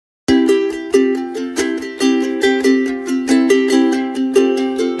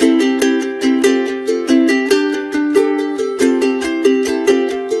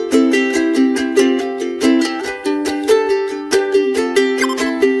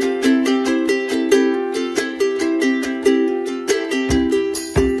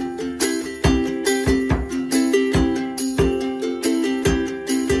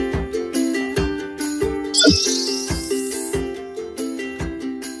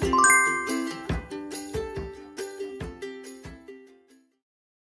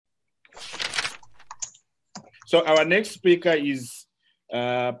So our next speaker is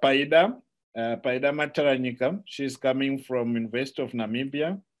Paida Mataranyika. She's coming from University of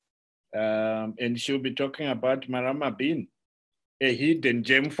Namibia, and she'll be talking about Marama Bean, a hidden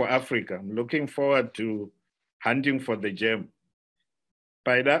gem for Africa. I'm looking forward to hunting for the gem.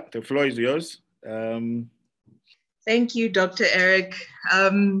 Paida, the floor is yours. Thank you, Dr. Eric.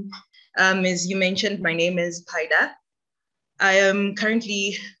 As you mentioned, my name is Paida. I am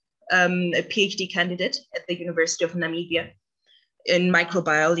currently a PhD candidate at the University of Namibia in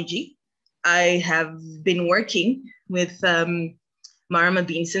microbiology. I have been working with Marama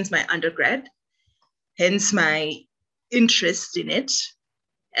Bean since my undergrad, hence my interest in it.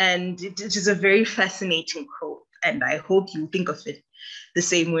 And it is a very fascinating quote, and I hope you think of it the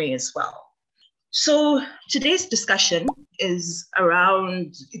same way as well. So today's discussion is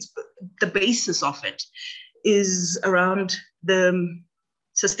around, the basis of it is around the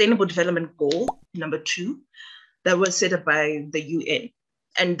Sustainable Development Goal number 2 that was set up by the UN.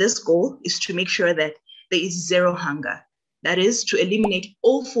 And this goal is to make sure that there is zero hunger. That is to eliminate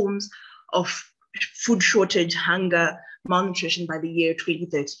all forms of food shortage, hunger, malnutrition by the year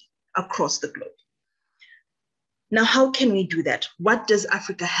 2030 across the globe. Now, how can we do that? What does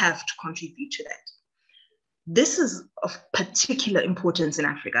Africa have to contribute to that? This is of particular importance in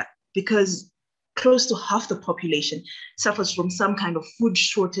Africa because close to half the population suffers from some kind of food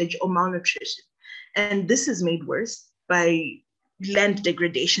shortage or malnutrition. And this is made worse by land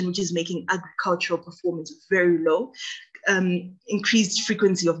degradation, which is making agricultural performance very low, increased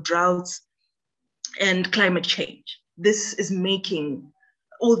frequency of droughts, and climate change. This is making,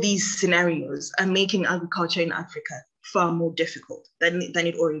 all these scenarios are making agriculture in Africa far more difficult than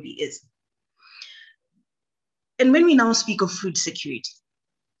it already is. And when we now speak of food security,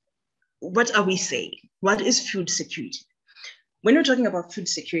 what are we saying? What is food security? When we're talking about food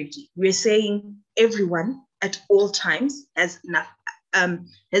security, we're saying everyone at all times has enough,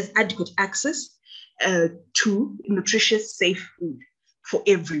 has adequate access to nutritious, safe food for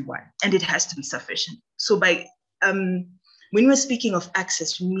everyone, and it has to be sufficient. So by when we're speaking of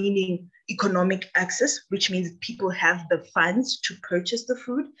access, meaning economic access, which means people have the funds to purchase the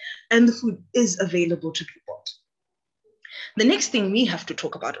food and the food is available to people. The next thing we have to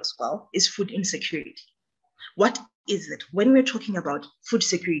talk about as well is food insecurity. What is it? When we're talking about food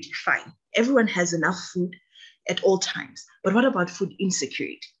security, fine, everyone has enough food at all times. But what about food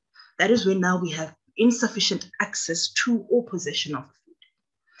insecurity? That is when now we have insufficient access to or possession of food.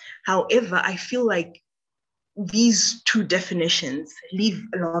 However, I feel like these two definitions leave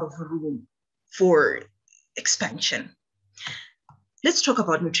a lot of room for expansion. Let's talk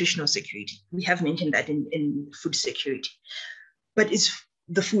about nutritional security. We have mentioned that in food security, but is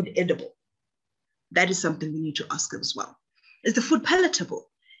the food edible? That is something we need to ask as well. Is the food palatable?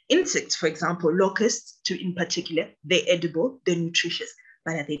 Insects, for example, locusts in particular, they're edible, they're nutritious,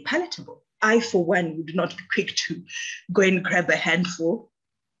 but are they palatable? I, for one, would not be quick to go and grab a handful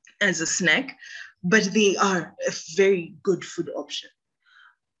as a snack, but they are a very good food option.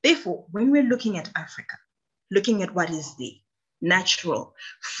 Therefore, when we're looking at Africa, looking at what is there, natural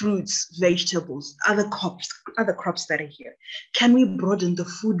fruits, vegetables, other crops that are here, can we broaden the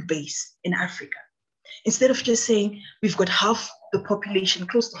food base in Africa? Instead of just saying we've got half the population,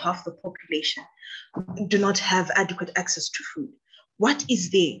 close to half the population, do not have adequate access to food. What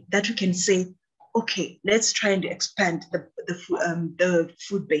is there that we can say, okay, let's try and expand the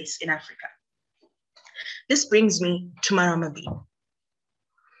food base in Africa? This brings me to Marama Bean.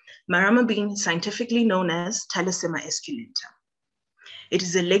 Marama Bean, scientifically known as Thalesema esculenta. It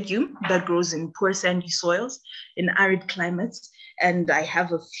is a legume that grows in poor sandy soils, in arid climates, and I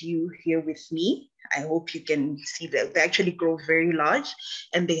have a few here with me. I hope you can see that they actually grow very large,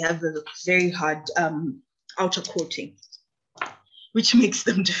 and they have a very hard outer coating, which makes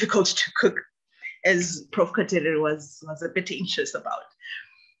them difficult to cook, as Prof. Katere was a bit anxious about.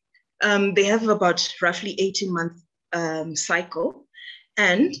 They have about roughly 18-month cycle,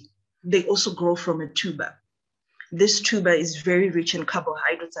 and they also grow from a tuber. This tuber is very rich in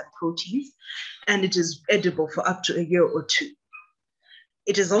carbohydrates and proteins, and it is edible for up to a year or two.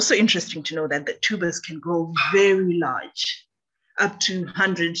 It is also interesting to know that the tubers can grow very large, up to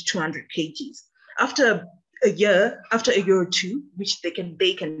 100, 200 kgs. After a year or two, which they can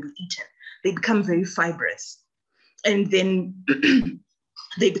bake and be eaten, they become very fibrous. And then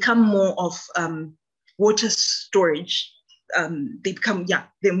they become more of water storage.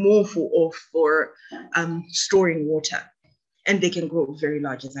 They're more for storing water, and they can grow very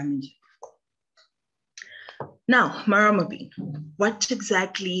large, as I mentioned before. Now, Marama Bean, what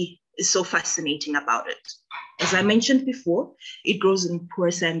exactly is so fascinating about it? As I mentioned before, it grows in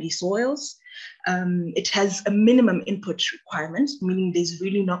poor sandy soils, It has a minimum input requirement, meaning there's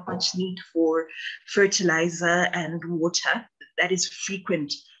really not much need for fertilizer and water. That is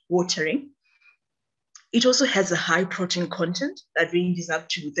frequent watering. It also has a high protein content that ranges up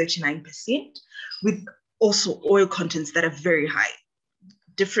to 39%, with also oil contents that are very high.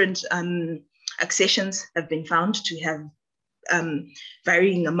 Different accessions have been found to have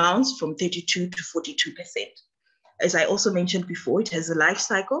varying amounts from 32 to 42%. As I also mentioned before, it has a life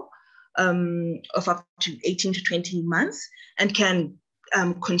cycle of up to 18 to 20 months and can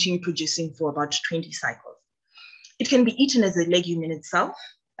continue producing for about 20 cycles. It can be eaten as a legume in itself.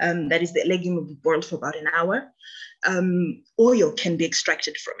 That is, the legume will be boiled for about an hour. Oil can be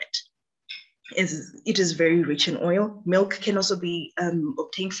extracted from it. It is very rich in oil. Milk can also be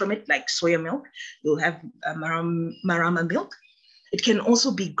obtained from it, like soya milk. You'll have Marama milk. It can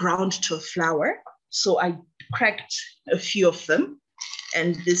also be ground to a flour. So I cracked a few of them,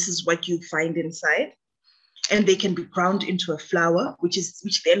 and this is what you find inside. And they can be ground into a flour, which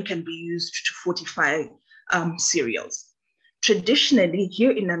then can be used to fortify cereals. Traditionally,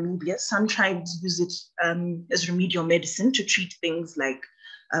 here in Namibia, some tribes use it as remedial medicine to treat things like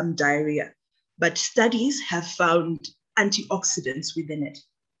diarrhea. But studies have found antioxidants within it.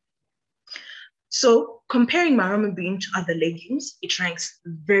 So comparing Marama bean to other legumes, it ranks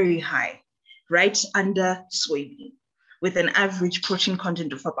very high, right under soybean, with an average protein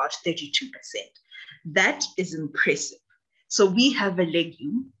content of about 32%. That is impressive. So we have a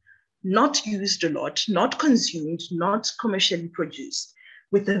legume not used a lot, not consumed, not commercially produced,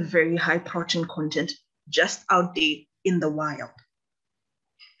 with a very high protein content just out there in the wild.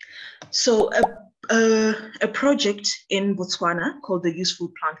 So a project in Botswana called the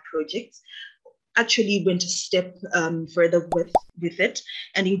Useful Plant Project actually went a step further with it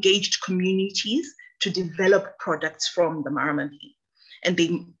and engaged communities to develop products from the Marama bean. And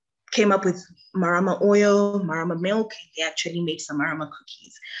they came up with Marama oil, Marama milk. They actually made some Marama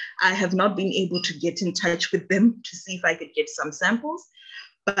cookies. I have not been able to get in touch with them to see if I could get some samples,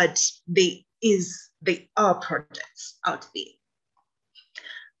 but they are products out there.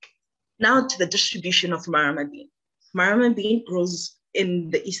 Now to the distribution of Marama bean. Marama bean grows in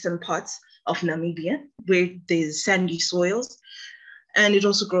the eastern parts of Namibia, where there's sandy soils, and it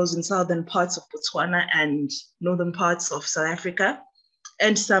also grows in southern parts of Botswana and northern parts of South Africa,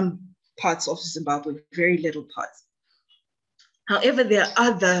 and some parts of Zimbabwe, very little parts. However, there are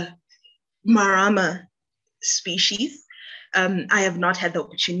other Marama species. I have not had the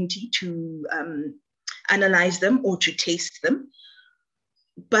opportunity to analyze them or to taste them,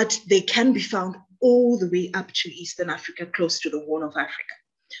 but they can be found all the way up to Eastern Africa, close to the Horn of Africa.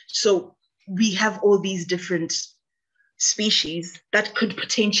 So we have all these different species that could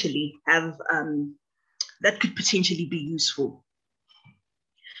potentially have, be useful.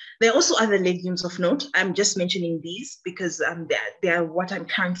 There are also other legumes of note. I'm just mentioning these because they are what I'm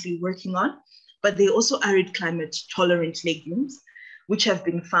currently working on, but they also arid climate tolerant legumes, which have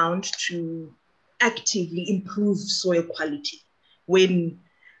been found to actively improve soil quality when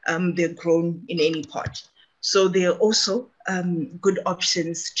they're grown in any part. So they are also good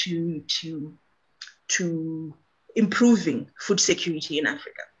options to improving food security in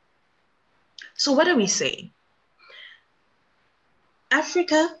Africa. So what are we saying?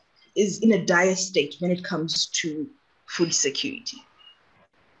 Africa is in a dire state when it comes to food security.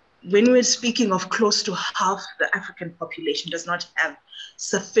 When we're speaking of close to half the African population does not have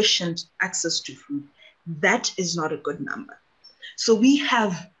sufficient access to food, that is not a good number. So we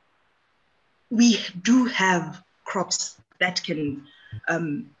do have crops that can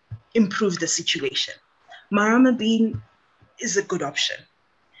improve the situation. Marama bean is a good option.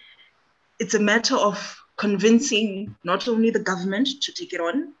 It's a matter of convincing not only the government to take it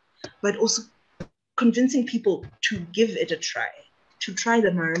on, but also convincing people to give it a try, to try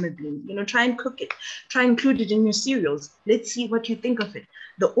the Marama bean, try and cook it, try and include it in your cereals. Let's see what you think of it.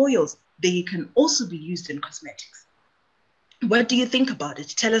 The oils, they can also be used in cosmetics. What do you think about it?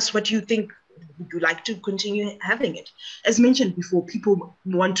 Tell us what you think. Would you like to continue having it? As mentioned before, people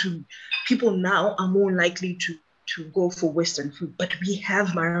now are more likely to go for Western food, but we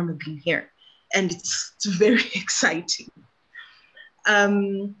have Marama bean here, and it's very exciting.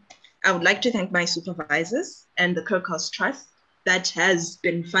 I would like to thank my supervisors and the Kirkhouse Trust that has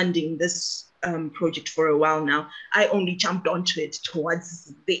been funding this project for a while now. I only jumped onto it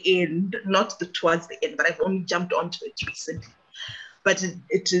towards the end, not towards the end, but I've only jumped onto it recently. But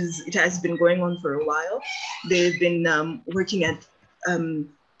it has been going on for a while. They've been working at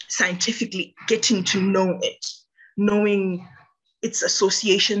scientifically getting to know it, knowing its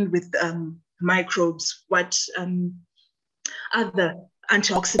association with microbes, what other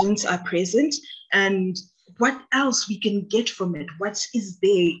antioxidants are present, and what else we can get from it. What is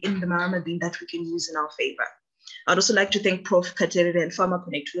there in the Marama Bean that we can use in our favor? I'd also like to thank Prof. Katerina and Pharma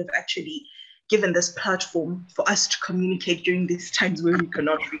Connect, who have actually given this platform for us to communicate during these times where we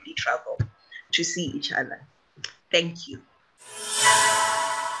cannot really travel to see each other. Thank you.